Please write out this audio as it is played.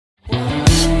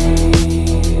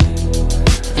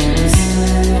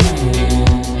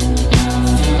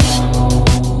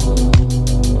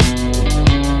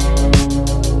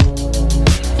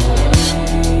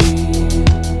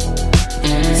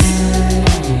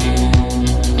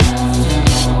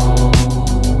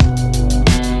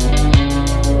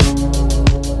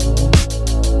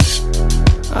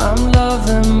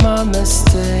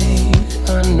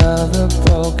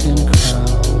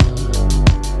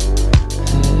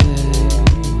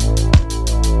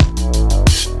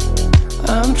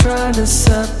trying to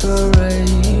separate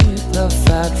the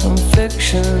fact from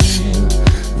fiction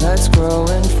that's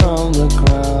growing from the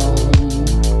ground.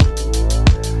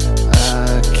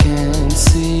 I can't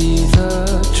see the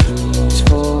trees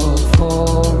for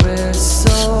forests,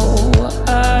 so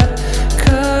I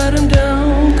cut 'em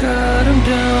down, cut 'em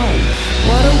down.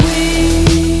 What are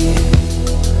we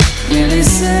really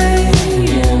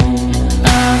saying?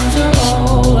 After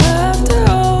all, after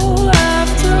all,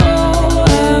 after all,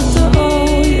 after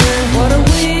all, yeah. What are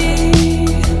we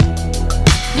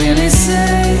really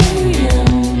saying?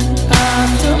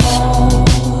 After all,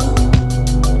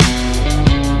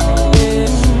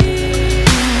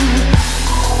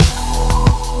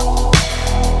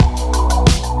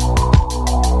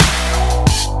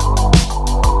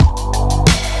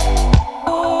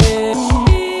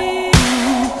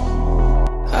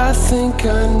 I think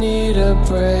I need a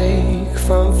break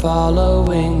from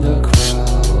following the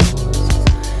crowd.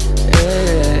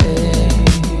 Hey.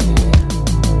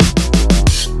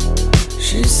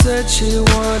 She said she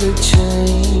wanted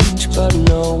change, but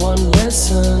no one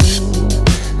listened,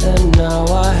 and now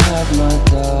I have my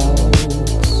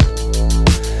doubts.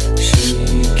 She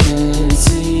can't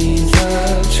see the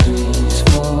trees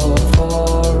for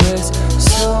forests,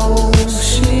 so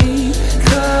she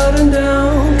cut 'em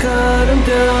down, cut 'em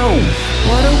down.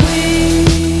 What are we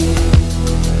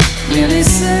really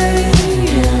saying?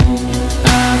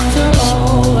 After